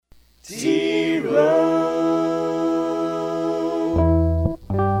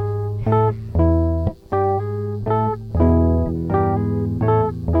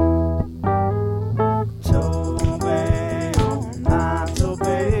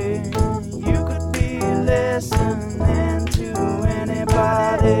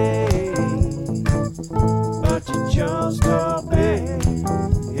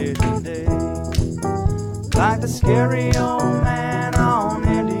Like the scary old man on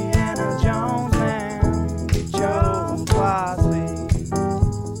Indiana Jones, man, he chose wisely.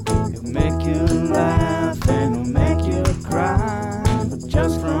 He'll make you laugh and he'll make you cry, but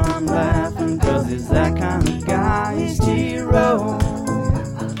just from laughing, 'cause he's that kind of guy. He's T-Row,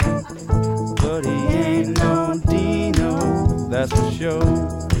 but he ain't no Dino, that's for sure.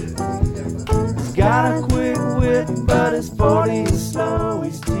 He's got a quick wit, but his 40 is slow.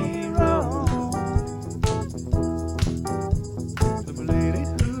 He's T-Row.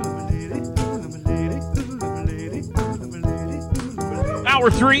 Hour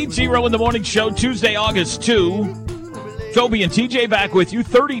 3, T-Row in the Morning Show, Tuesday, August 2. Toby and TJ back with you,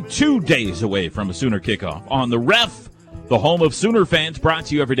 32 days away from a Sooner kickoff on the Ref, the home of Sooner fans, brought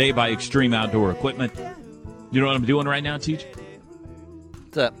to you every day by Extreme Outdoor Equipment. You know what I'm doing right now, TJ?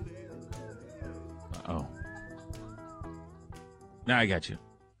 What's up? Oh. Now I got you.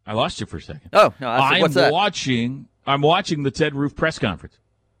 I lost you for a second. Oh, no, what's that? I'm watching the Ted Roof press conference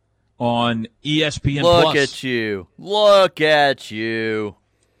on ESPN+. Look at you. Look at you.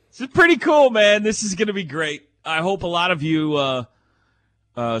 This is pretty cool, man. This is going to be great. I hope a lot of you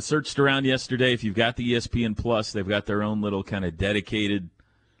searched around yesterday. If you've got the ESPN+, they've got their own little kind of dedicated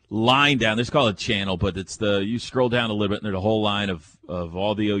line down. They just call it channel, but it's you scroll down a little bit, and there's a whole line of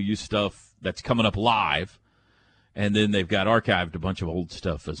all the OU stuff that's coming up live. And then they've got archived a bunch of old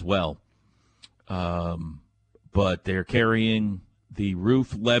stuff as well. But they're carrying the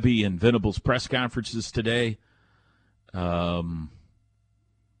Roof, Levy, and Venables press conferences today.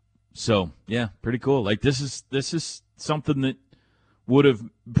 So, yeah, pretty cool. Like, this is something that would have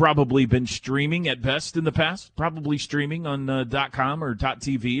probably been streaming at best in the past, probably streaming on .com or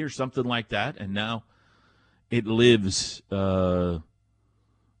 .tv or something like that, and now it lives on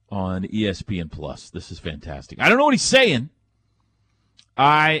ESPN+. This is fantastic. I don't know what he's saying.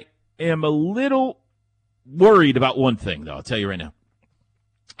 I am a little worried about one thing, though. I'll tell you right now.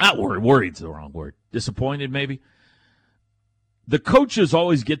 Not worried. Worried's the wrong word. Disappointed, maybe. The coaches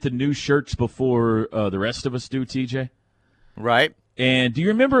always get the new shirts before the rest of us do, TJ. Right. And do you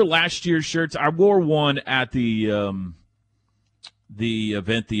remember last year's shirts? I wore one at the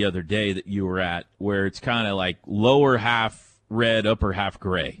event the other day that you were at, where it's kind of like lower half red, upper half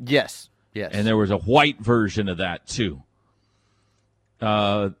gray. Yes. Yes. And there was a white version of that, too.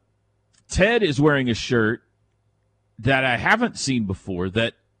 Ted is wearing a shirt that I haven't seen before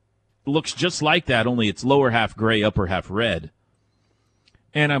that looks just like that, only it's lower half gray, upper half red.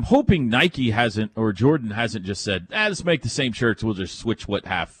 And I'm hoping Nike hasn't, or Jordan hasn't just said, let's make the same shirts, we'll just switch what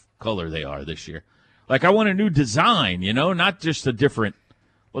half color they are this year. Like, I want a new design, not just a different,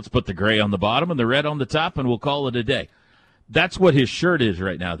 let's put the gray on the bottom and the red on the top, and we'll call it a day. That's what his shirt is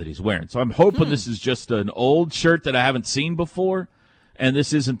right now that he's wearing. So I'm hoping this is just an old shirt that I haven't seen before, and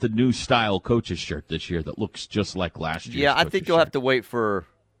this isn't the new style coach's shirt this year that looks just like last year's. Yeah, I think you'll have to wait for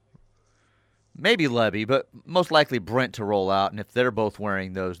maybe Levy, but most likely Brent to roll out. And if they're both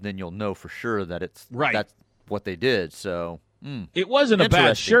wearing those, then you'll know for sure that that's what they did. So it wasn't a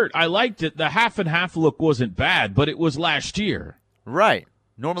bad shirt. I liked it. The half and half look wasn't bad, but it was last year. Right.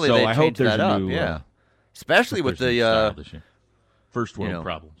 Normally so they I change hope there's that a up. new, yeah. Especially with the first world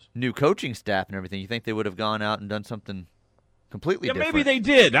problems. New coaching staff and everything. You think they would have gone out and done something completely different? Maybe they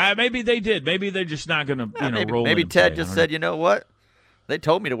did. Maybe they did. Maybe they're just not going to roll. Maybe Ted just said, you know what? They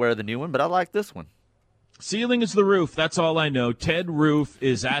told me to wear the new one, but I like this one. Ceiling is the roof. That's all I know. Ted Roof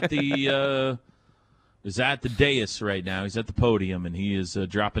is at the dais right now. He's at the podium, and he is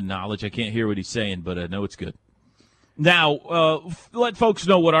dropping knowledge. I can't hear what he's saying, but I know it's good. Now, let folks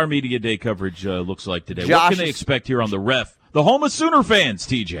know what our Media Day coverage looks like today. What can they expect here on the Ref? The home of Sooner fans,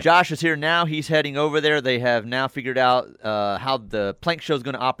 TJ. Josh is here now. He's heading over there. They have now figured out how the Plank Show is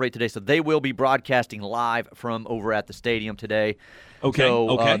going to operate today, so they will be broadcasting live from over at the stadium today. Okay.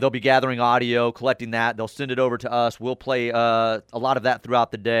 So they'll be gathering audio, collecting that. They'll send it over to us. We'll play a lot of that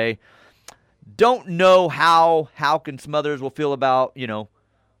throughout the day. Don't know how Halkin Smothers will feel about,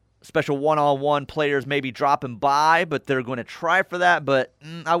 special one-on-one players maybe dropping by, but they're going to try for that. But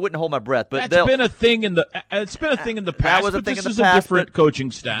I wouldn't hold my breath. But it's been a thing in the past. That was a thing in the past. A different coaching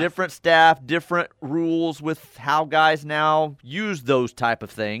staff, different rules with how guys now use those type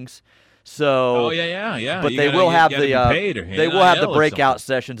of things. So, yeah. But You they gotta will get- have gotta the be paid or they will have the NIL or breakout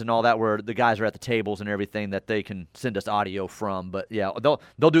something. sessions and all that where the guys are at the tables and everything that they can send us audio from. But yeah,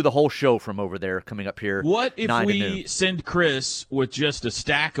 they'll do the whole show from over there coming up here. What if 9 to we noon. send Chris with just a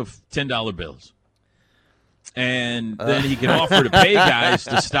stack of $10 bills? And then he can offer to pay guys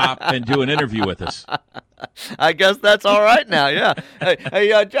to stop and do an interview with us. I guess that's all right now. Yeah.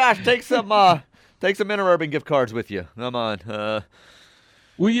 Hey, Josh, take some Interurban gift cards with you. Come on.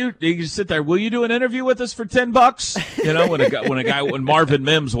 Will you just sit there? Will you do an interview with us for $10? You know, when Marvin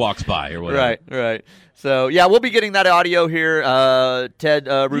Mims walks by or whatever. Right. So yeah, we'll be getting that audio here. Ted,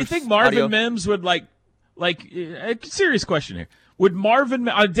 Do you think Marvin Mims would like a serious question here? Would Marvin,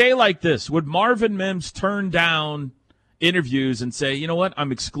 on a day like this, would Marvin Mims turn down interviews and say, you know what,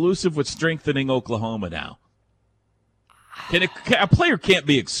 I'm exclusive with Strengthening Oklahoma now? A player can't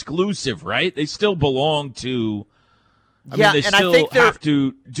be exclusive, right? They still belong to. I mean, they still have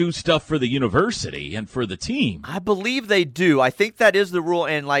to do stuff for the university and for the team. I believe they do. I think that is the rule.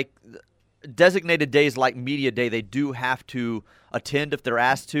 And like designated days like Media Day, they do have to attend if they're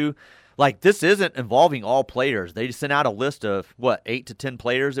asked to. Like, this isn't involving all players. They just sent out a list of, 8 to 10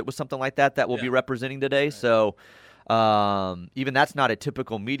 players? It was something like that will be representing today. Right. So even that's not a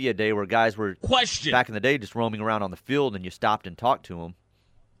typical media day where guys were back in the day just roaming around on the field and you stopped and talked to them.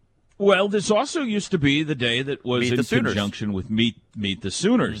 Well, this also used to be the day that was in conjunction with Meet the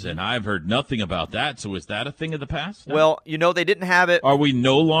Sooners, and I've heard nothing about that. So is that a thing of the past? No? Well, they didn't have it. Are we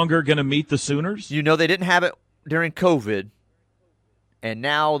no longer going to meet the Sooners? They didn't have it during COVID. And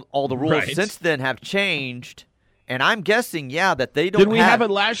now all the rules since then have changed, and I'm guessing, that they don't. Did we have it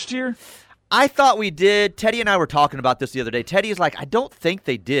last year? I thought we did. Teddy and I were talking about this the other day. Teddy's like, I don't think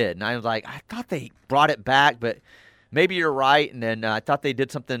they did, and I was like, I thought they brought it back, but maybe you're right. And then I thought they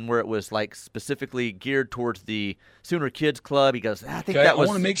did something where it was like specifically geared towards the Sooner Kids Club. He goes, I think that was.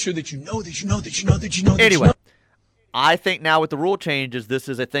 I want to make sure that you know. Anyway. I think now with the rule changes, this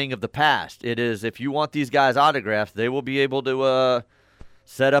is a thing of the past. It is if you want these guys autographed, they will be able to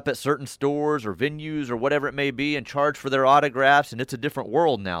set up at certain stores or venues or whatever it may be and charge for their autographs, and it's a different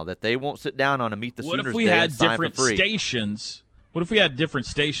world now that they won't sit down on a Meet the Sooners day and sign for free. What if we had different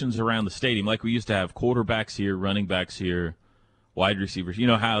stations around the stadium, like we used to have quarterbacks here, running backs here, wide receivers? You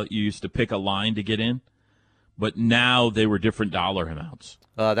know how you used to pick a line to get in? But now they were different dollar amounts.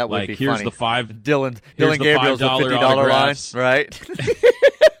 That would be here's funny. The five. Dylan Gabriel's the $50 line, right?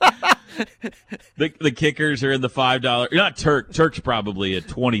 The kickers are in the $5. Not Turk. Turk's probably a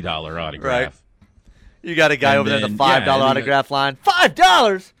 $20 autograph. Right. You got a guy over there in the $5 autograph line.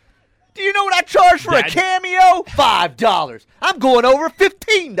 $5? Do you know what I charge for a cameo? $5. I'm going over a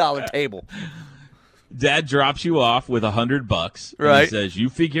 $15 table. Dad drops you off with $100. Right. And he says, "You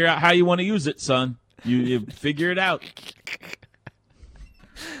figure out how you want to use it, son. You figure it out."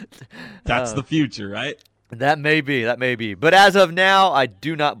 That's the future, right? That may be. But as of now, I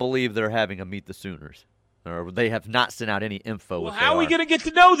do not believe they're having a Meet the Sooners. Or they have not sent out any info. Well, how are we going to get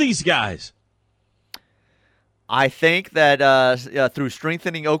to know these guys? I think that through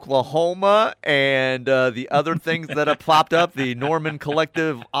Strengthening Oklahoma and the other things that have popped up, the Norman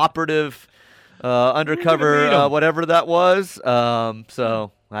Collective Operative Undercover, whatever that was.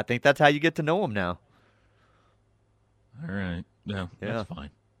 So I think that's how you get to know them now. All right. No, that's fine.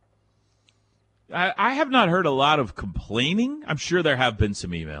 I have not heard a lot of complaining. I'm sure there have been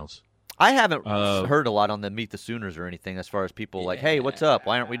some emails. I haven't heard a lot on the Meet the Sooners or anything as far as people like, hey, what's up?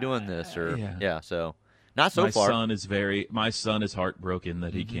 Why aren't we doing this? Or so not so far. My son is heartbroken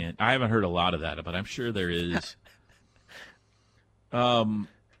that he can't. I haven't heard a lot of that, but I'm sure there is. But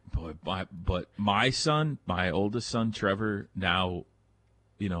my son, my oldest son, Trevor, now,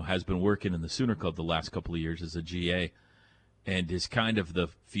 has been working in the Sooner Club the last couple of years as a GA, and is kind of the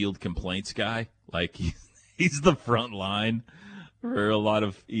field complaints guy. Like he's the front line for a lot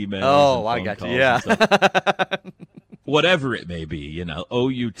of emails. Oh, I got you. Yeah. Whatever it may be,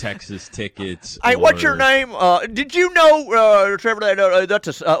 OU Texas tickets. Hey, what's your name? Did you know, Trevor, that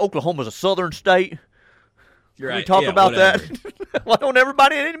Oklahoma's a southern state? Right. We talk about that. Why don't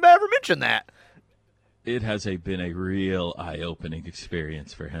anybody ever mention that? It has been a real eye-opening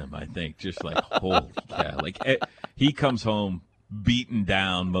experience for him, I think. Just like, holy cow. Like, he comes home beaten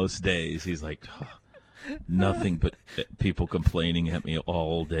down most days. He's like, nothing but people complaining at me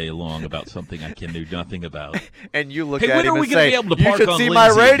all day long about something I can do nothing about. And you look at him and say, you should see my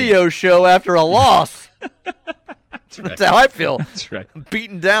radio show after a loss. That's how I feel. That's right.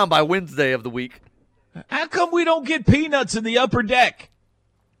 Beaten down by Wednesday of the week. How come we don't get peanuts in the upper deck?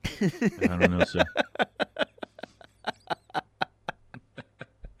 I don't know, sir.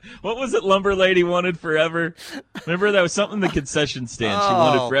 What was it Lumber Lady wanted forever? Remember that was something in the concession stand. She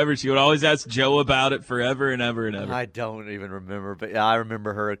wanted forever. She would always ask Joe about it forever and ever and ever. I don't even remember, but yeah, I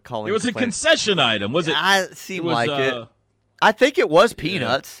remember her calling. It was a concession item, was it? It seemed like it. I think it was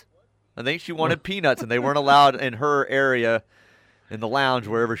peanuts. I think she wanted peanuts, and they weren't allowed in her area in the lounge,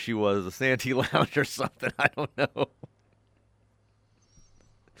 wherever she was, the Santee Lounge or something. I don't know.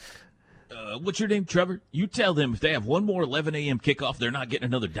 What's your name, Trevor? You tell them if they have one more 11 a.m. kickoff, they're not getting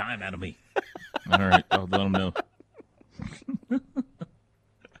another dime out of me. All right, I'll let them know.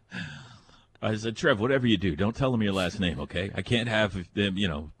 I said, Trev, whatever you do, don't tell them your last name, okay? I can't have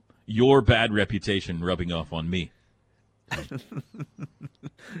them, your bad reputation rubbing off on me.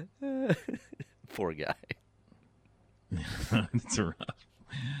 Poor guy. It's rough.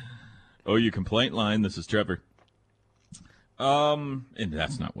 Oh, you complaint line. This is Trevor. And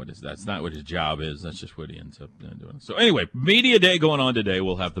that's not what his job is. That's just what he ends up doing. So anyway, media day going on today.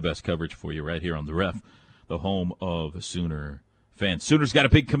 We'll have the best coverage for you right here on the Ref, the home of Sooner fans. Sooners got a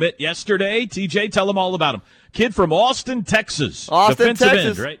big commit yesterday. TJ, tell them all about him. Kid from Austin, Texas. Defensive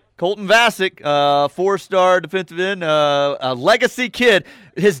Texas. End, right? Colton Vasek, 4-star defensive end, a legacy kid.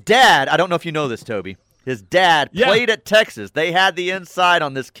 His dad, I don't know if you know this, Toby. His dad played at Texas. They had the inside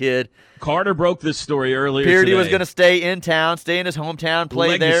on this kid. Carter broke this story earlier Appeared today. He was going to stay in town, stay in his hometown,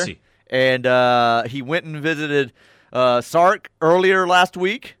 play Legacy. there. And he went and visited Sark earlier last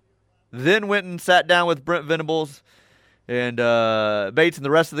week, then went and sat down with Brent Venables and Bates and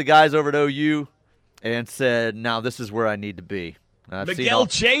the rest of the guys over at OU and said, now this is where I need to be. Miguel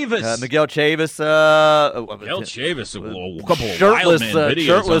Chavis. Miguel Chavis. Miguel Chavis. A couple of wild man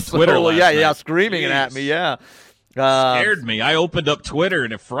videos on Twitter last night. Screaming at me, scared me. I opened up Twitter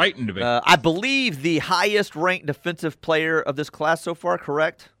and it frightened me. I believe the highest-ranked defensive player of this class so far,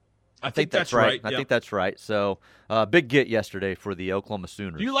 correct? I think that's right. I think that's right. So, big get yesterday for the Oklahoma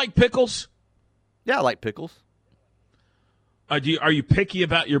Sooners. Do you like pickles? Yeah, I like pickles. Are you picky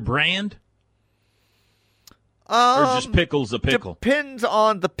about your brand? Or just pickle's a pickle? Depends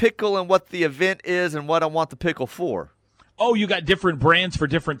on the pickle and what the event is and what I want the pickle for. Oh, you got different brands for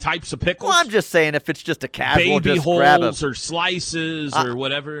different types of pickles? Well, I'm just saying if it's just a casual, baby just holes grab or slices or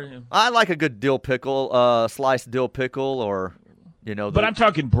whatever. I like a good dill pickle, sliced dill pickle, or But I'm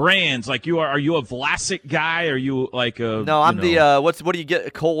talking brands. Like are you a Vlasic guy? Are you like a? No, I'm the what do you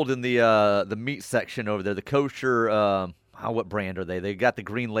get cold in the meat section over there? The kosher. What brand are they? They got the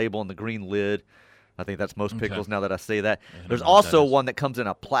green label and the green lid. I think that's most pickles now that I say that. There's also one that comes in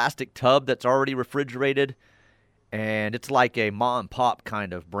a plastic tub that's already refrigerated, and it's like a mom and pop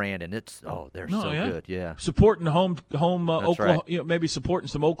kind of brand, and they're good. Yeah, supporting home Oklahoma, right. Maybe supporting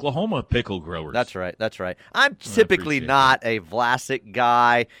some Oklahoma pickle growers. That's right. I'm typically not a Vlasic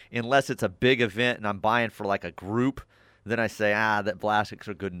guy unless it's a big event and I'm buying for like a group. Then I say that Vlasics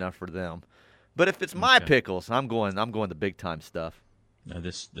are good enough for them. But if it's my pickles, I'm going the big time stuff. Now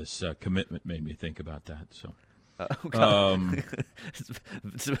this commitment made me think about that. So,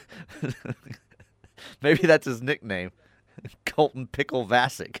 maybe that's his nickname, Colton Pickle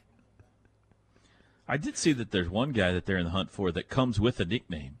Vasek. I did see that there's one guy that they're in the hunt for that comes with a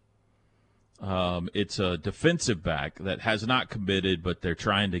nickname. It's a defensive back that has not committed, but they're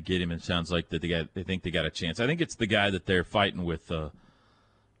trying to get him. It sounds like that they think they got a chance. I think it's the guy that they're fighting with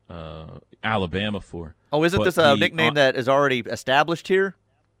Alabama for. Oh, isn't this a nickname that is already established here?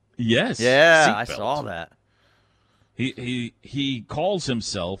 Yes. Yeah, I saw that. He calls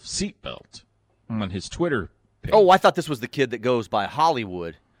himself Seatbelt on his Twitter page. Oh, I thought this was the kid that goes by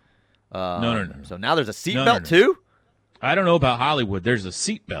Hollywood. No. So now there's a seatbelt too? I don't know about Hollywood. There's a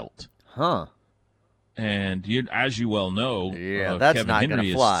seatbelt. Huh. And as you well know, that's Kevin not Henry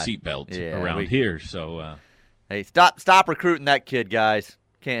gonna fly. is seatbelt around here. So, hey, stop recruiting that kid, guys.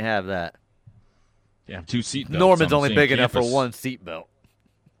 Can't have that. You have two seatbelts. Norman's only big campus. enough for one seatbelt.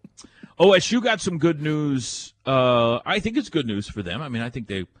 OSU got some good news. I think it's good news for them. I mean, I think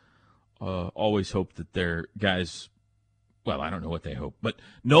they always hope that their guys. Well, I don't know what they hope, but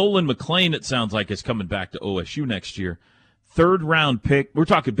Nolan McClain, it sounds like, is coming back to OSU next year. 3rd-round pick. We're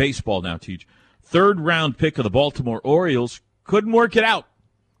talking baseball now, Teach. 3rd-round pick of the Baltimore Orioles. Couldn't work it out.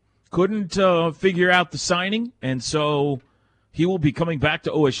 Couldn't figure out the signing, and so he will be coming back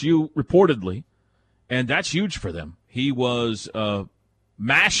to OSU reportedly, and that's huge for them. He was a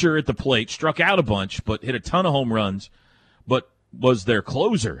masher at the plate, struck out a bunch, but hit a ton of home runs, but was their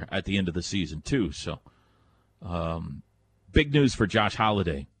closer at the end of the season too. So big news for Josh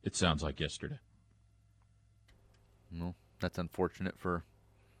Holliday, it sounds like yesterday. Well, that's unfortunate for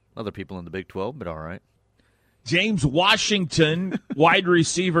other people in the Big 12, but all right. James Washington, wide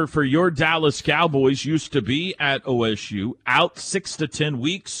receiver for your Dallas Cowboys, used to be at OSU, out 6 to 10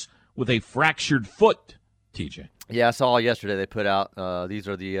 weeks with a fractured foot TJ. Yeah, I saw yesterday they put out these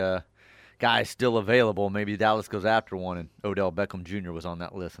are the guys still available. Maybe Dallas goes after one, and Odell Beckham Jr. was on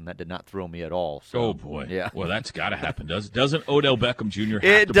that list, and that did not thrill me at all. So, Oh boy! yeah. Well, that's got to happen. Doesn't Odell Beckham Jr. have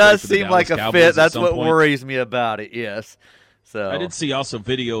It to does play for the seem like Dallas a Cowboys fit. at That's some what point? worries me about it. Yes. So I did see also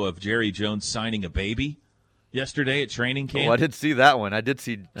video of Jerry Jones signing a baby yesterday at training camp. Oh, I did see that one. I did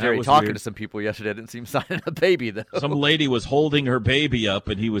see Jerry was talking weird. to some people yesterday. I didn't see him signing a baby though. Some lady was holding her baby up,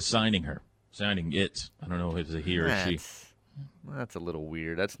 and he was signing it. I don't know if it's a he or a she. That's a little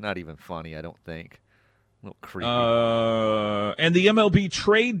weird. That's not even funny. I don't think. A little creepy. And the MLB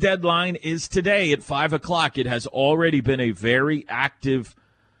trade deadline is today at 5:00. It has already been a very active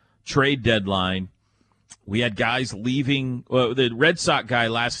trade deadline. We had guys leaving. The Red Sox guy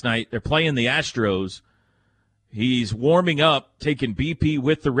last night, they're playing the Astros. He's warming up, taking BP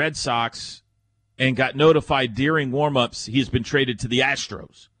with the Red Sox, and got notified during warm-ups he's been traded to the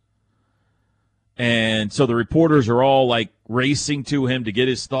Astros. And so the reporters are all like racing to him to get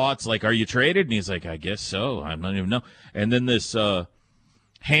his thoughts. Like, are you traded? And he's like, I guess so. I don't even know. And then this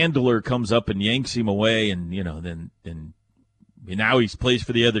handler comes up and yanks him away. And, then now he plays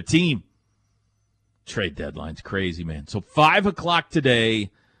for the other team. Trade deadline's crazy, man. So 5:00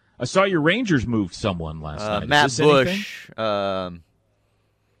 today. I saw your Rangers moved someone last night. Matt Bush.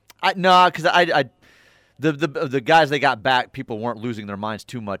 The guys they got back, people weren't losing their minds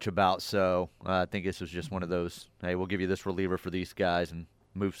too much about. So I think this was just one of those. Hey, we'll give you this reliever for these guys and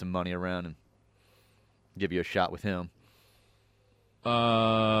move some money around and give you a shot with him.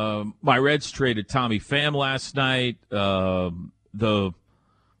 My Reds traded Tommy Pham last night.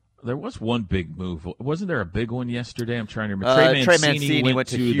 There was one big move. Wasn't there a big one yesterday? I'm trying to remember. Trey Mancini went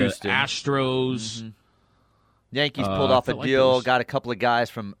to the Houston. Astros. Mm-hmm. Yankees pulled off a deal, got a couple of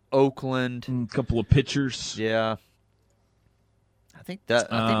guys from Oakland. A couple of pitchers. Yeah. I think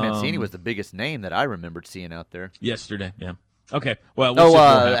Mancini was the biggest name that I remembered seeing out there. Yesterday, yeah. Okay. Well,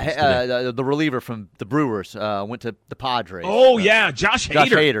 the reliever from the Brewers went to the Padres. Oh, yeah, Josh Hader. Josh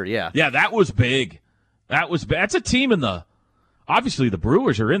Hader, yeah. Yeah, that was big. That's a team in the – obviously the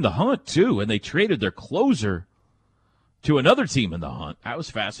Brewers are in the hunt, too, and they traded their closer to another team in the hunt. That was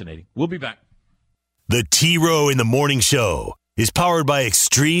fascinating. We'll be back. The T-Row in the Morning Show is powered by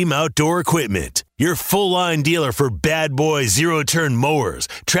Extreme Outdoor Equipment, your full-line dealer for bad boy zero-turn mowers,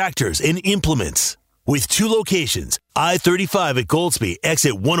 tractors, and implements. With 2 locations, I-35 at Goldsby,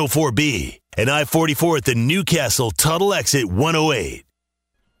 exit 104B, and I-44 at the Newcastle Tuttle, exit 108.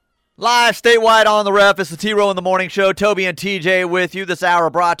 Live statewide on the ref. It's the T-Row in the Morning Show. Toby and TJ with you. This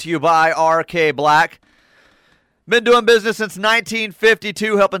hour brought to you by RK Black. Been doing business since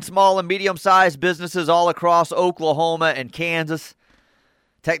 1952, helping small and medium-sized businesses all across Oklahoma and Kansas.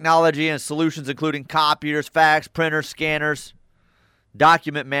 Technology and solutions including copiers, fax, printers, scanners,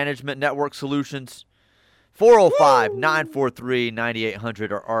 document management, network solutions.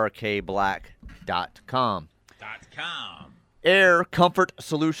 405-943-9800 or rkblack.com. Air Comfort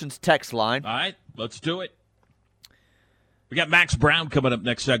Solutions text line. All right, let's do it. We got Max Brown coming up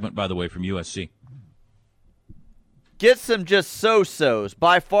next segment, by the way, from USC. Get some just so-sos.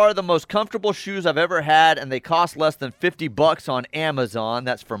 By far the most comfortable shoes I've ever had, and they cost less than $50 on Amazon.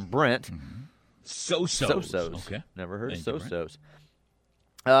 That's from Brent. Mm-hmm. So-sos. So-sos. Okay. Never heard of Thank you, so-sos.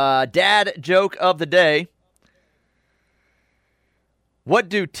 Dad joke of the day. What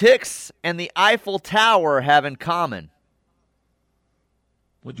do ticks and the Eiffel Tower have in common?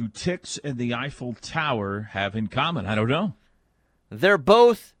 What do ticks and the Eiffel Tower have in common? I don't know. They're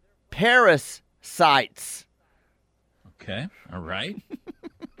both parasites. Okay, all right.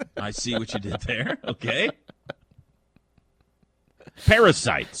 I see what you did there. Okay.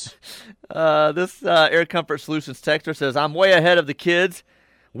 Parasites. This Air Comfort Solutions texter says, I'm way ahead of the kids.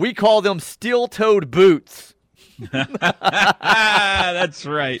 We call them steel-toed boots. That's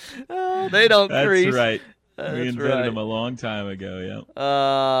right. They don't crease. That's right. That's We invented right. them a long time ago,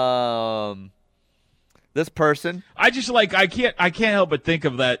 yeah. This person. I can't help but think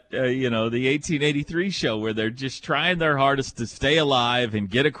of that, the 1883 show where they're just trying their hardest to stay alive and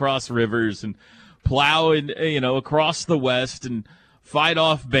get across rivers and plow across the West and fight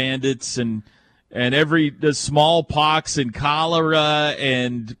off bandits and the smallpox and cholera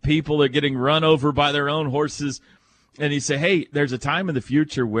and people are getting run over by their own horses. And he said, hey, there's a time in the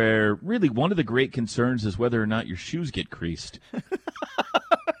future where really one of the great concerns is whether or not your shoes get creased.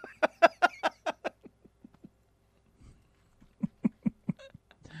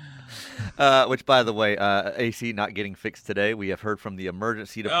 Which, by the way, AC not getting fixed today. We have heard from the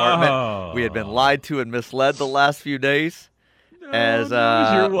emergency department. Oh. We had been lied to and misled the last few days.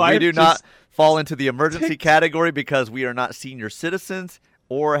 Your We wife do just not fall into the emergency category because we are not senior citizens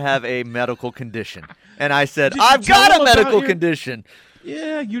or have a medical condition. And I said, Did you I've tell got a them about medical your- condition.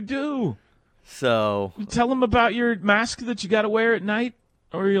 Yeah, you do. So, You tell them about your mask that you got to wear at night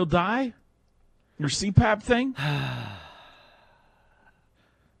or you'll die? Your CPAP thing? at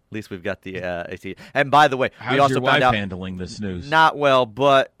least we've got the AC. And by the way, How's we also your found wife out handling this news? not well,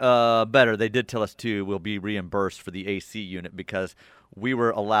 but better. They did tell us, too, we'll be reimbursed for the AC unit because we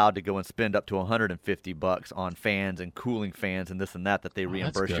were allowed to go and spend up to $150 on fans and cooling fans and this and that they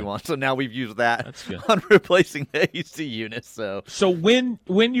reimburse good. you on. So now we've used that That's good. on replacing the AC unit. So when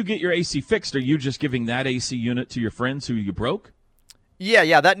you get your AC fixed, are you just giving that AC unit to your friends who you broke?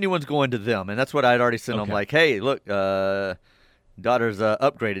 yeah, that new one's going to them, and that's what I'd already sent them. Okay. Like, hey, look, daughter's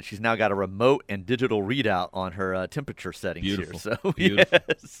upgraded. She's now got a remote and digital readout on her temperature settings Beautiful. here. So Beautiful.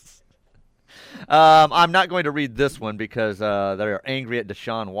 yes. I'm not going to read this one because they're angry at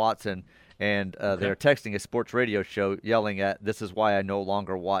Deshaun Watson, and they're texting a sports radio show yelling at, "This is why I no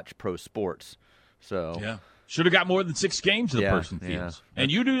longer watch pro sports." So Yeah. Should have got more than 6 games, the Yeah, person yeah. feels.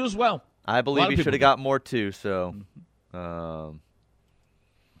 And you do as well. I A believe lot he of should people have do. got more too. So I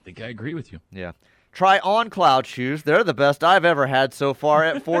think I agree with you. yeah. Try On Cloud shoes. They're the best I've ever had so far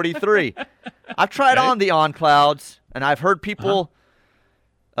at 43. I've tried Okay. on the On Clouds, and I've heard people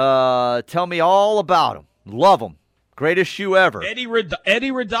tell me all about them. Love them. Greatest shoe ever. Eddie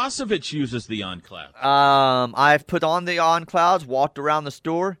Radosevich uses the On Cloud. I've put on the On Clouds, walked around the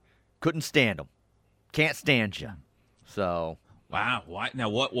store, couldn't stand them. Can't stand you. So Wow. Why? Now,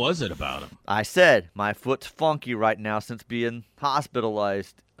 what was it about him? I said my foot's funky right now since being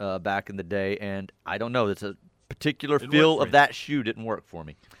hospitalized back in the day, and I don't know. It's a particular Didn't feel work for of you. that shoe didn't work for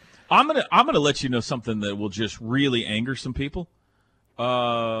me. I'm gonna let you know something that will just really anger some people.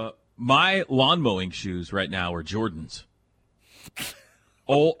 My lawn mowing shoes right now are Jordans.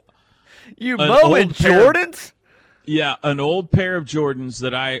 Oh, You An mowing old pair of- Jordans? yeah, an old pair of Jordans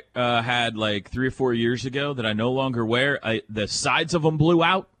that I had like 3 or 4 years ago that I no longer wear. The sides of them blew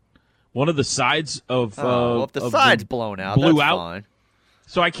out. One of the sides of Well, if the of side's them blown out, blew that's out. fine.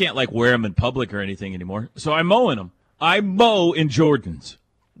 So I can't like wear them in public or anything anymore. So I'm mowing them. I mow in Jordans.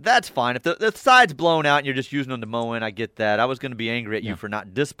 That's fine. If the side's blown out and you're just using them to mow in, I get that. I was going to be angry at you for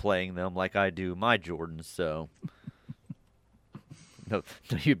not displaying them like I do my Jordans. So no,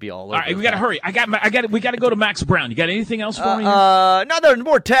 you'd be all over. All right, we got to hurry. We got to go to Max Brown. You got anything else for me? here? No, there's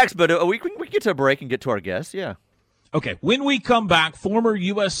more text, but we can get to a break and get to our guests. Yeah. Okay, when we come back, former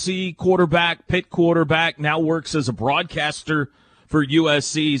USC quarterback, Pitt quarterback, now works as a broadcaster for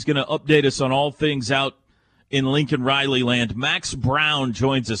USC. He's going to update us on all things out in Lincoln Riley land. Max Brown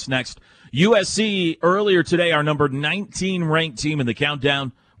joins us next. USC earlier today, our number 19 ranked team in the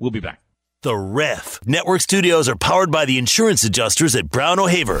countdown. We'll be back. The Ref. Network studios are powered by the insurance adjusters at Brown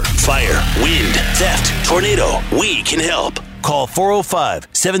O'Haver. Fire, wind, theft, tornado. We can help. Call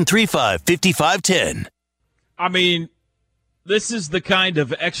 405-735-5510. I mean, this is the kind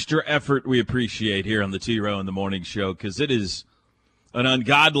of extra effort we appreciate here on the T-Row in the Morning Show because it is an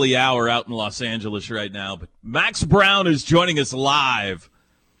ungodly hour out in Los Angeles right now. But Max Brown is joining us live.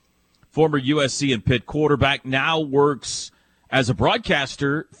 Former USC and Pitt quarterback, now works as a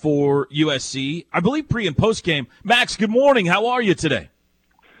broadcaster for USC, I believe pre- and post-game. Max, good morning. How are you today?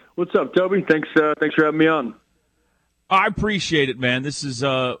 What's up, Toby? Thanks for having me on. I appreciate it, man. This is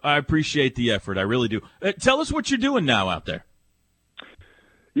I appreciate the effort. I really do. Tell us what you're doing now out there.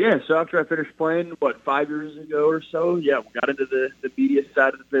 Yeah, so after I finished playing, 5 years ago or so, we got into the media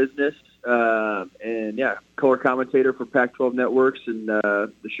side of the business. And, color commentator for Pac-12 Networks and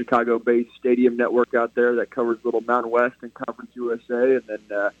the Chicago-based Stadium Network out there that covers Little Mountain West and Conference USA. And then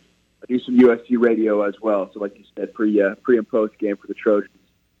I do some USC radio as well. So like you said, pre and post game for the Trojans.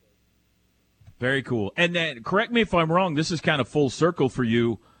 Very cool. And then, correct me if I'm wrong, this is kind of full circle for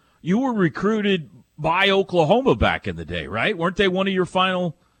you. You were recruited by Oklahoma back in the day, right? Weren't they one of your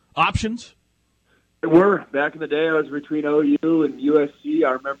final options? They were. Back in the day, I was between OU and USC.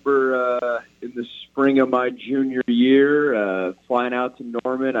 I remember in the spring of my junior year, flying out to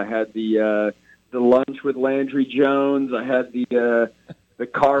Norman. I had the lunch with Landry Jones. I had the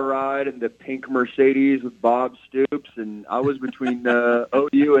car ride in the pink Mercedes with Bob Stoops, and I was between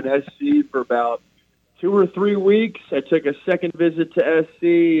OU and SC for about 2 or 3 weeks. I took a second visit to SC,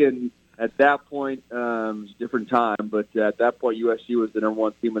 and at that point, it was a different time, but at that point, USC was the number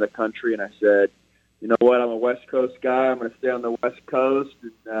one team in the country, and I said, you know what, I'm a West Coast guy. I'm going to stay on the West Coast,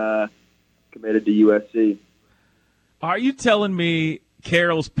 and committed to USC. Are you telling me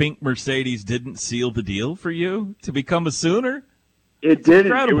Carroll's pink Mercedes didn't seal the deal for you to become a Sooner? It didn't.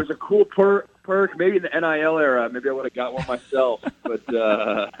 Incredible. It was a cool perk. Maybe in the NIL era, maybe I would have got one myself, but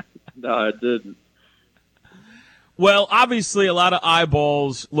no, it didn't. Well, obviously, a lot of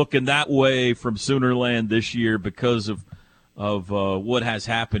eyeballs looking that way from Soonerland this year because of what has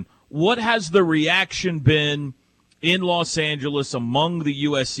happened. What has the reaction been in Los Angeles among the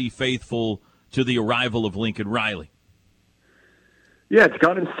USC faithful to the arrival of Lincoln Riley? Yeah, it's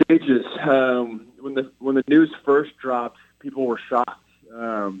gone in stages. When the news first dropped, people were shocked.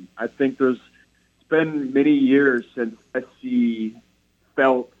 I think it's been many years since SC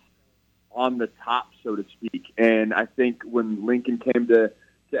felt on the top, so to speak. And I think when Lincoln came to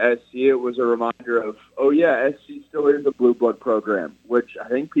SC, it was a reminder of, oh, yeah, SC still is a blue blood program, which I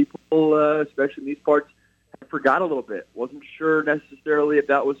think people, especially in these parts, have forgot a little bit. Wasn't sure necessarily if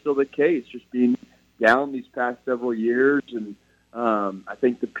that was still the case, just being down these past several years. And I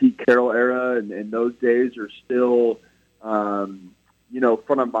think the Pete Carroll era and those days are still,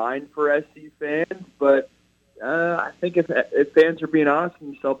 front of mind for SC fans. But I think if fans are being honest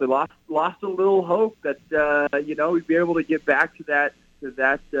with themselves, they lost a little hope that we'd be able to get back to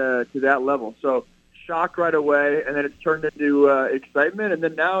that level. So shock right away, and then it's turned into excitement, and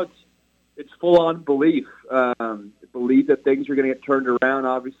then now it's full on belief. Belief that things are going to get turned around.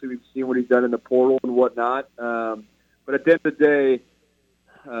 Obviously, we've seen what he's done in the portal and whatnot. But at the end of the day,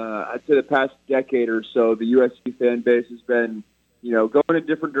 I'd say the past decade or so, the USC fan base has been going in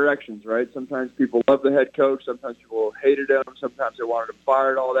different directions, right? Sometimes people love the head coach. Sometimes people hated him. Sometimes they wanted him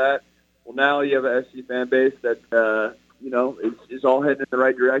fired, all that. Well, now you have a SC fan base that, is all heading in the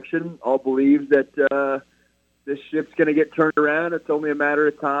right direction, all believes that this ship's going to get turned around. It's only a matter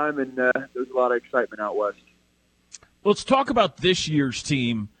of time, and there's a lot of excitement out west. Let's talk about this year's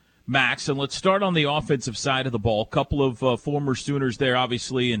team, Max, and let's start on the offensive side of the ball. A couple of former Sooners there,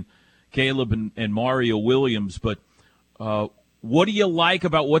 obviously, and Caleb and Mario Williams, but what do you like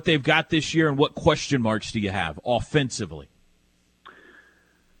about what they've got this year, and what question marks do you have offensively?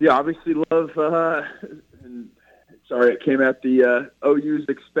 Yeah, obviously love and sorry, it came at the OU's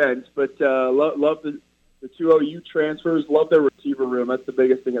expense, but love the two OU transfers. Love their receiver room. That's the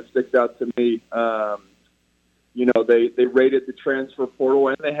biggest thing that sticks out to me. They rated the transfer portal,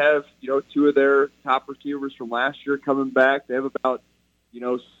 and they have, two of their top receivers from last year coming back. They have about,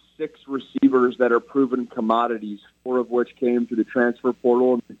 6 receivers that are proven commodities, 4 of which came through the transfer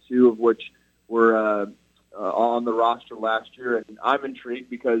portal and 2 of which were on the roster last year. And I'm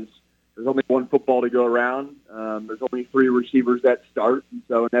intrigued because there's only one football to go around. There's only 3 receivers that start, and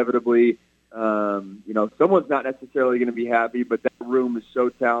so inevitably, someone's not necessarily going to be happy, but that room is so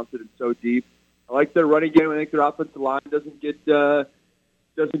talented and so deep. I like their running game. I think their offensive line doesn't get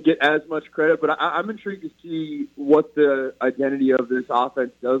as much credit, but I'm intrigued to see what the identity of this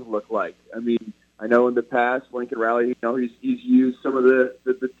offense does look like. I mean, I know in the past, Lincoln Riley, he's used some of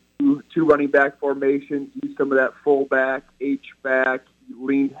the two running back formations, used some of that fullback, H-back,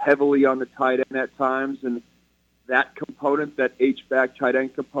 leaned heavily on the tight end at times, and that component, that H-back tight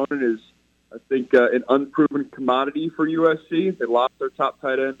end component is, I think, an unproven commodity for USC. They lost their top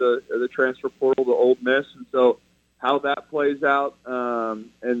tight end to the transfer portal to Ole Miss, and so how that plays out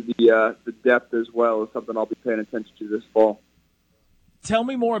and the depth as well is something I'll be paying attention to this fall. Tell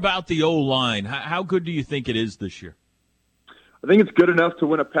me more about the O-line. How good do you think it is this year? I think it's good enough to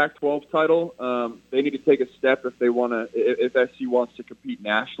win a Pac-12 title. They need to take a step if they want to, if SC wants to compete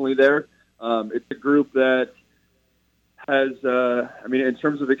nationally there. It's a group that has, in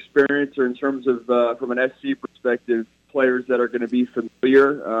terms of experience or in terms of from an SC perspective, players that are going to be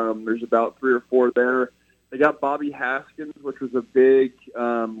familiar. There's about 3 or 4 there. They got Bobby Haskins, which was a big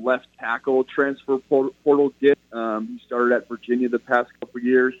left tackle transfer portal get. He started at Virginia the past couple of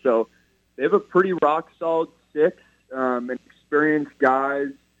years. So they have a pretty rock-solid 6 and experienced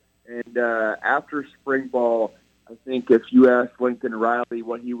guys. And after spring ball, I think if you ask Lincoln Riley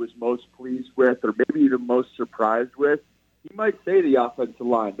what he was most pleased with or maybe even most surprised with, he might say the offensive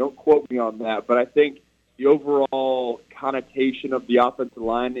line. Don't quote me on that. But I think the overall connotation of the offensive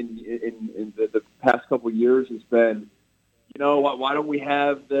line in the past couple of years has been, why don't we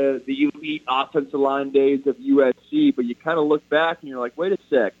have the elite offensive line days of USC? But you kind of look back and you're like, wait a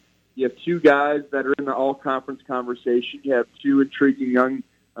sec. You have 2 guys that are in the all-conference conversation. You have 2 intriguing young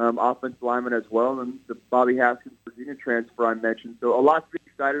offensive linemen as well, and the Bobby Haskins Virginia transfer I mentioned. So a lot to be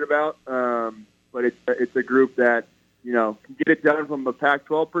excited about, but it's a group that, can get it done from a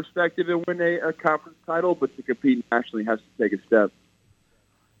Pac-12 perspective and win a conference title, but to compete nationally has to take a step.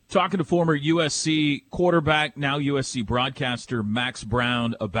 Talking to former USC quarterback, now USC broadcaster Max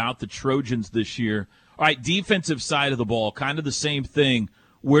Brown about the Trojans this year. All right, defensive side of the ball, kind of the same thing.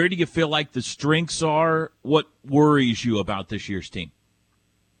 Where do you feel like the strengths are? What worries you about this year's team?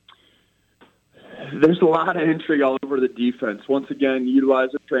 There's a lot of intrigue all over the defense. Once again,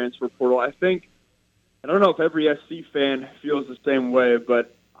 utilize the transfer portal. I think I don't know if every SC fan feels the same way,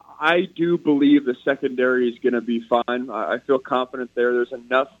 but I do believe the secondary is going to be fine. I feel confident there. There's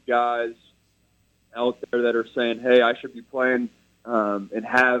enough guys out there that are saying, hey, I should be playing and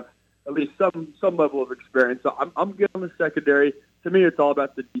have at least some level of experience. So I'm good on the secondary. To me, it's all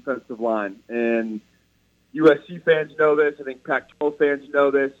about the defensive line. And USC fans know this. I think Pac-12 fans know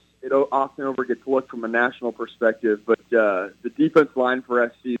this. It often over gets looked from a national perspective. But the defense line for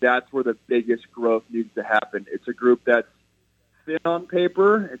SC, that's where the biggest growth needs to happen. It's a group that's thin on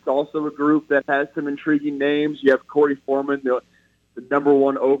paper. It's also a group that has some intriguing names. You have Corey Foreman, the number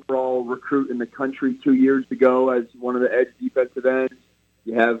one overall recruit in the country 2 years ago as one of the edge defensive ends.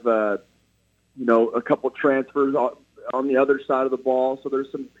 You have, a couple transfers on the other side of the ball. So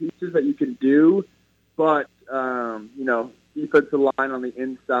there's some pieces that you can do. But, defensive line on the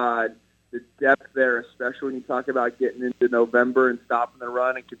inside, the depth there, especially when you talk about getting into November and stopping the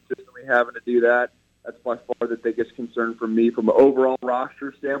run and consistently having to do that, that's by far the biggest concern for me from an overall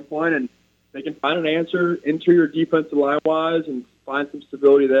roster standpoint. And they can find an answer interior defensive line-wise and find some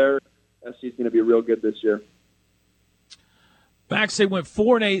stability there. SC is going to be real good this year. Max, they went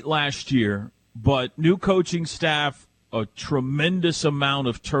 4-8 last year, but new coaching staff, a tremendous amount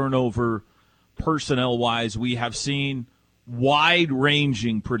of turnover personnel-wise. We have seen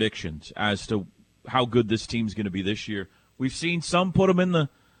wide-ranging predictions as to how good this team's going to be this year. We've seen some put them in the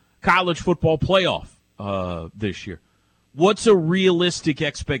college football playoff this year. What's a realistic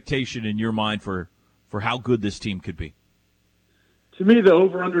expectation in your mind for how good this team could be? To me, the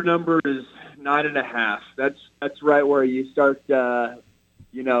over-under number is 9.5. That's right where you start,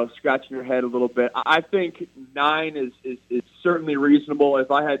 scratching your head a little bit. I think 9 is certainly reasonable.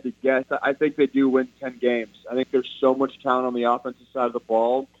 If I had to guess, I think they do win 10 games. I think there's so much talent on the offensive side of the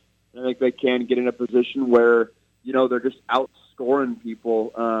ball. I think they can get in a position where, they're just outscoring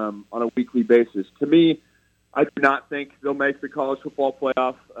people on a weekly basis. To me, I do not think they'll make the college football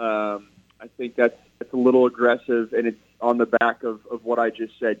playoff. I think that's a little aggressive, and it's on the back of what I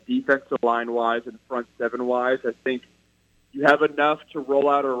just said. Defensive line-wise and front seven-wise, I think you have enough to roll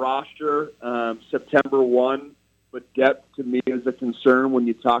out a roster September 1, but depth to me is a concern when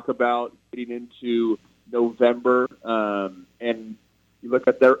you talk about getting into November. And you look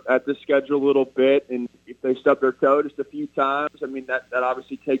at the schedule a little bit, and if they stub their toe just a few times, I mean, that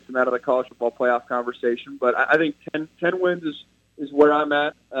obviously takes them out of the college football playoff conversation. But I think 10 wins is where I'm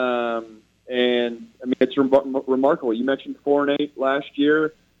at. And, I mean, it's remarkable. You mentioned 4-8 last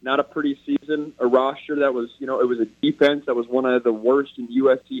year. Not a pretty season. A roster that was, it was a defense that was one of the worst in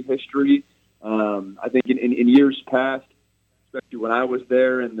USC history. I think in years past, especially when I was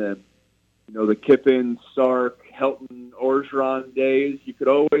there in the Kiffin, Sark, Helton, Orgeron days, you could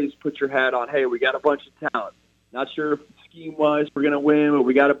always put your hat on, hey, we got a bunch of talent. Not sure if scheme-wise we're going to win, but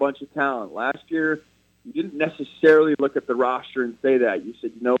we got a bunch of talent. Last year, you didn't necessarily look at the roster and say that. You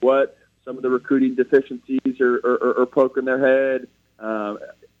said, you know what, some of the recruiting deficiencies are poking their head,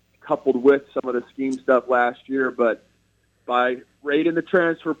 coupled with some of the scheme stuff last year. But by raiding the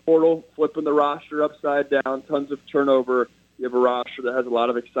transfer portal, flipping the roster upside down, tons of turnover, you have a roster that has a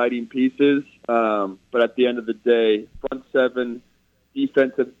lot of exciting pieces. But at the end of the day, front seven,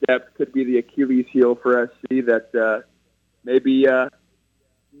 defensive depth could be the Achilles heel for SC that maybe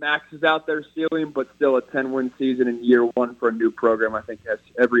maxes out their ceiling, but still a 10-win season in year one for a new program, I think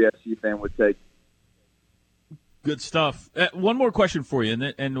every SC fan would take. Good stuff. One more question for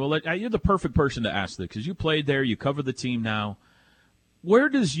you, and we'll you're the perfect person to ask this because you played there, you cover the team now. Where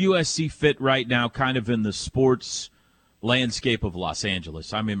does USC fit right now kind of in the sports landscape of Los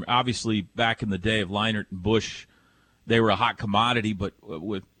Angeles? I mean, obviously back in the day of Leinart and Bush, they were a hot commodity, but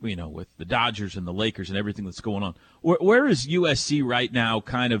with the Dodgers and the Lakers and everything that's going on, where is USC right now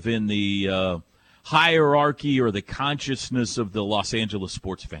kind of in the hierarchy or the consciousness of the Los Angeles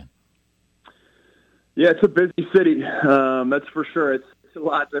sports fan? Yeah, it's a busy city. That's for sure. It's a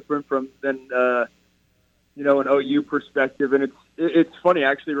lot different than an OU perspective, and it's funny.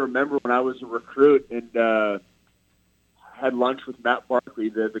 I actually remember when I was a recruit and had lunch with Matt Barkley,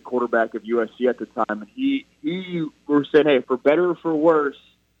 the quarterback of USC at the time, and he were saying, hey, for better or for worse,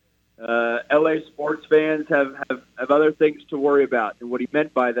 LA sports fans have other things to worry about. And what he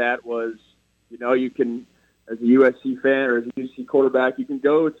meant by that was, you can, as a USC fan or as a USC quarterback, you can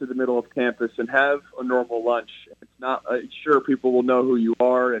go to the middle of campus and have a normal lunch. It's not sure people will know who you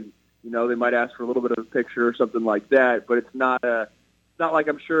are, and they might ask for a little bit of a picture or something like that. But it's not like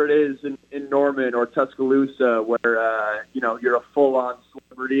I'm sure it is in Norman or Tuscaloosa, where you're a full-on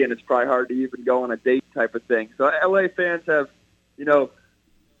celebrity and it's probably hard to even go on a date type of thing. So LA fans have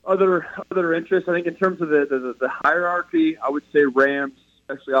other interests. I think in terms of the hierarchy, I would say Rams,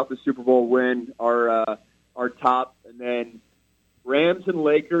 especially off the Super Bowl win, are top. And then Rams and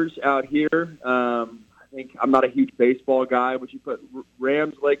Lakers out here. I think I'm not a huge baseball guy, but you put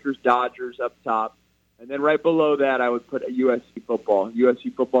Rams, Lakers, Dodgers up top. And then right below that, I would put a USC football.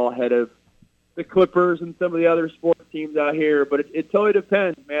 USC football ahead of the Clippers and some of the other sports teams out here. But it totally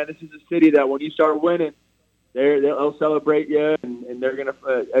depends, man. This is a city that when you start winning, they'll celebrate you, and they're going to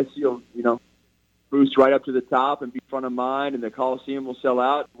SC will, boost right up to the top and be front of mind, and the Coliseum will sell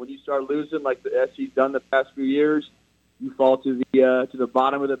out. When you start losing, like the SC's done the past few years, you fall to the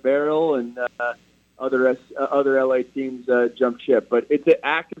bottom of the barrel, and other LA teams jump ship. But it's an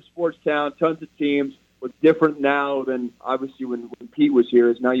active sports town, tons of teams. What's different now than obviously when Pete was here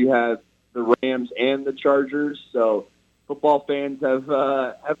is now you have the Rams and the Chargers. So football fans have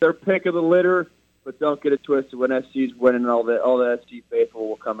their pick of the litter. But don't get it twisted. When SC's winning, all the SC faithful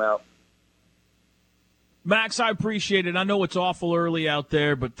will come out. Max, I appreciate it. I know it's awful early out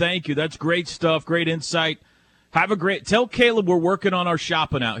there, but thank you. That's great stuff, great insight. Tell Caleb we're working on our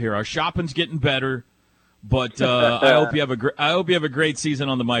shopping out here. Our shopping's getting better, but I hope you have a great season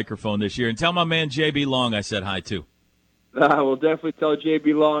on the microphone this year. And tell my man JB Long I said hi too. I will definitely tell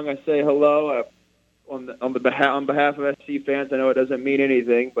JB Long I say hello. On behalf of SC fans, I know it doesn't mean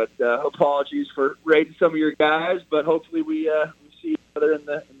anything, but apologies for rating some of your guys. But hopefully we see each other in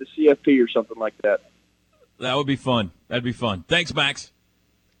the CFP or something like that. That would be fun. That'd be fun. Thanks, Max.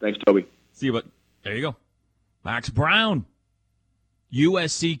 Thanks, Toby. See you, but there you go. Max Brown,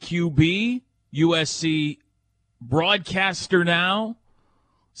 USC QB, USC broadcaster now,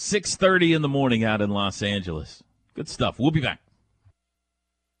 6:30 in the morning out in Los Angeles. Good stuff. We'll be back.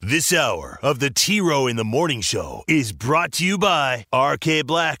 This hour of the T-Row in the Morning Show is brought to you by RK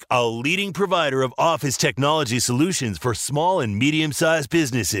Black, a leading provider of office technology solutions for small and medium-sized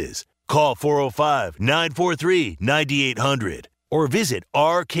businesses. Call 405-943-9800 or visit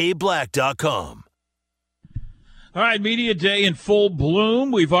rkblack.com. All right, Media Day in full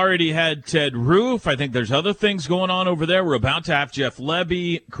bloom. We've already had Ted Roof. I think there's other things going on over there. We're about to have Jeff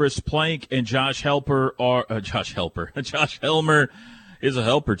Lebby, Chris Plank, and Josh Helmer is a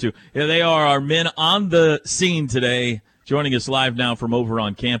helper, too. Yeah, they are our men on the scene today, joining us live now from over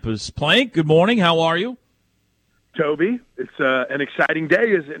on campus. Plank, good morning. How are you? Toby, it's an exciting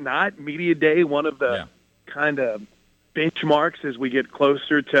day, is it not? Media Day, one of the kind of benchmarks as we get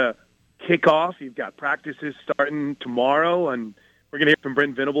closer to kickoff. You've got practices starting tomorrow, and we're going to hear from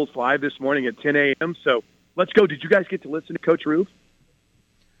Brent Venables live this morning at 10 a.m. So let's go. Did you guys get to listen to Coach Roof?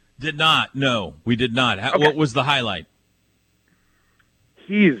 Did not. No, we did not. Okay. What was the highlight?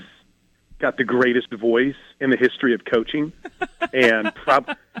 He's got the greatest voice in the history of coaching, and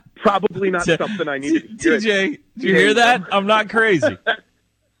probably not something I needed to hear. TJ, did you hear that? I'm not crazy.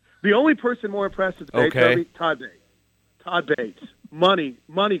 The only person more impressive today, Toby, Todd Bates. Todd Bates. Money,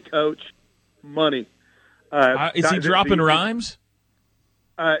 coach. Money. Is he dropping rhymes?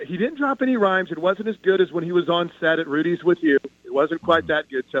 He didn't drop any rhymes. It wasn't as good as when he was on set at Rudy's with you. It wasn't quite that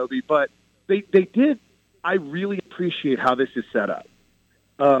good, Toby. But they did. I really appreciate how this is set up.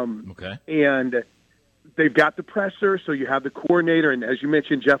 Okay. And they've got the presser, so you have the coordinator, and as you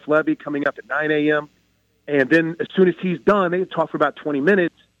mentioned, Jeff Lebby coming up at 9 a.m. And then as soon as he's done, they talk for about 20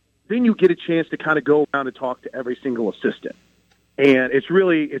 minutes. Then you get a chance to kind of go around and talk to every single assistant. And it's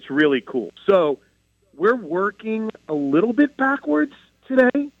really cool. So we're working a little bit backwards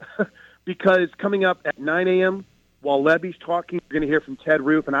today because coming up at 9 a.m., while Lebby's talking, you're going to hear from Ted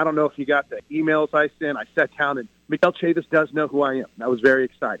Roof. And I don't know if you got the emails I sent. I sat down, and Miguel Chavis does know who I am. That was very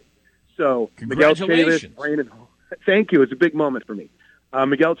exciting. So Miguel Chavis, Brandon Hall. Thank you. It's a big moment for me.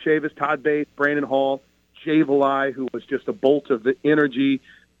 Miguel Chavis, Todd Bates, Brandon Hall, Jay Valai, who was just a bolt of the energy.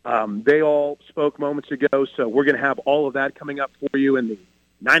 They all spoke moments ago. So we're going to have all of that coming up for you in the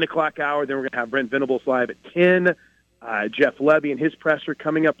 9 o'clock hour. Then we're going to have Brent Venables live at 10. Jeff Lebby and his presser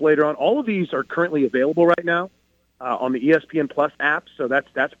coming up later on. All of these are currently available right now on the ESPN Plus app. So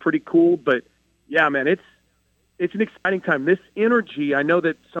that's pretty cool. But, yeah, man, it's an exciting time. This energy, I know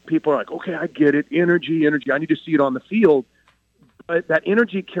that some people are like, okay, I get it, energy. I need to see it on the field. But that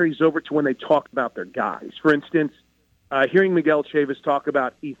energy carries over to when they talk about their guys. For instance, hearing Miguel Chavis talk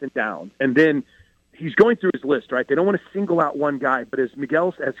about Ethan Downs, and then he's going through his list, right? They don't want to single out one guy, but as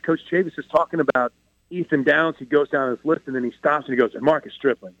Coach Chavis is talking about Ethan Downs, he goes down his list, and then he stops and he goes, and Marcus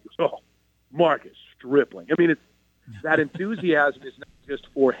Stripling. He goes, Marcus Stripling. I mean, it's that enthusiasm is not just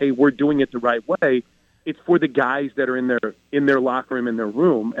for, hey, we're doing it the right way. It's for the guys that are in their locker room, in their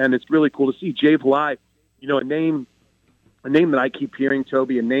room, and it's really cool to see. Jay Valai, a name that I keep hearing,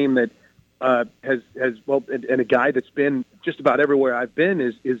 Toby, a name that has and a guy that's been just about everywhere I've been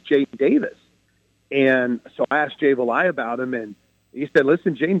is Jay Davis. And so I asked Jay Valai about him, and he said,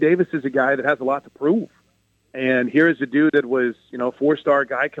 listen, Jane Davis is a guy that has a lot to prove. And here is a dude that was, a 4-star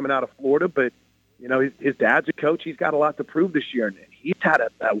guy coming out of Florida, but, his dad's a coach. He's got a lot to prove this year. And he's had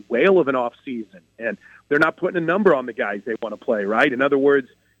a whale of an off season. And they're not putting a number on the guys they want to play, right? In other words,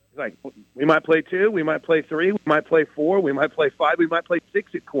 like, we might play 2, we might play 3, we might play 4, we might play 5, we might play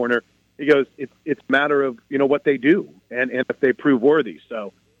 6 at corner. He goes, it's a matter of, what they do and if they prove worthy.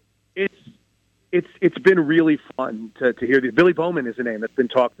 So it's been really fun to hear these. Billy Bowman is a name that's been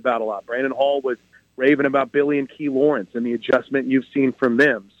talked about a lot. Brandon Hall was raving about Billy and Key Lawrence and the adjustment you've seen from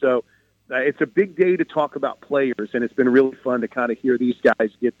them. So it's a big day to talk about players, and it's been really fun to kind of hear these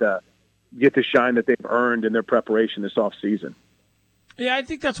guys get the shine that they've earned in their preparation this offseason. Yeah, I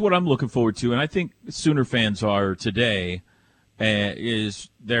think that's what I'm looking forward to, and I think Sooner fans are today. Is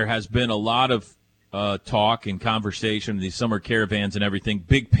there has been a lot of talk and conversation, these summer caravans and everything,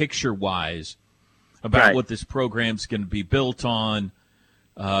 big picture-wise, about what this program's going to be built on,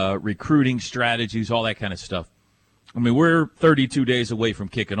 recruiting strategies, all that kind of stuff. I mean, we're 32 days away from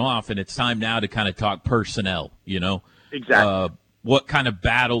kicking off, and it's time now to kind of talk personnel, Exactly. What kind of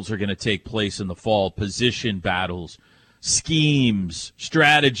battles are going to take place in the fall, position battles, schemes,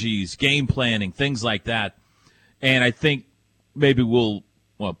 strategies, game planning, things like that. And I think maybe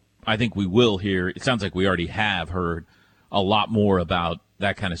I think we will hear, it sounds like we already have heard a lot more about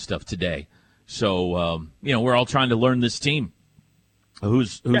that kind of stuff today. So, we're all trying to learn this team.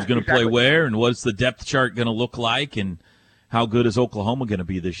 Who's going to play where, and what's the depth chart going to look like, and how good is Oklahoma going to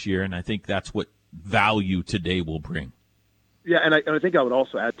be this year? And I think that's what value today will bring. Yeah, and I think I would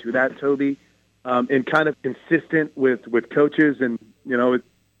also add to that, Toby, and kind of consistent with coaches, and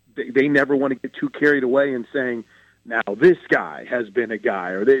they never want to get too carried away in saying, now this guy has been a guy,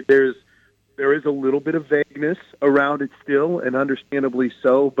 or there is a little bit of vagueness around it still, and understandably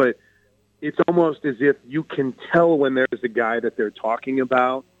so, but it's almost as if you can tell when there's a guy that they're talking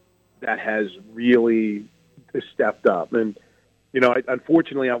about that has really stepped up. And,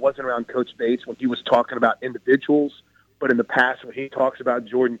 unfortunately, I wasn't around Coach Bates when he was talking about individuals, but in the past when he talks about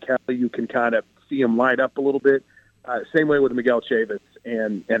Jordan Kelly, you can kind of see him light up a little bit. Same way with Miguel Chavis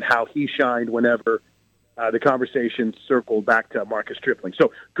and how he shined whenever the conversation circled back to Marcus Stripling.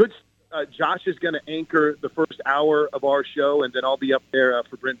 So good. Josh is going to anchor the first hour of our show, and then I'll be up there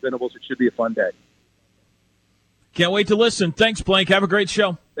for Brent Venables. It should be a fun day. Can't wait to listen. Thanks, Blank. Have a great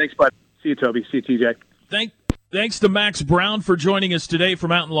show. Thanks, bud. See you, Toby. See you, TJ. Thanks to Max Brown for joining us today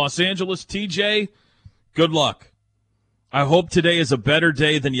from out in Los Angeles. TJ, good luck. I hope today is a better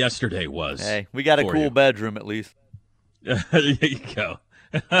day than yesterday was. Hey, we got a cool bedroom at least. There you go.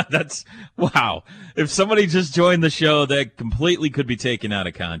 That's wow. If somebody just joined the show, that completely could be taken out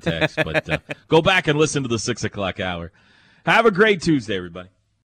of context. But go back and listen to the 6 o'clock hour. Have a great Tuesday, everybody.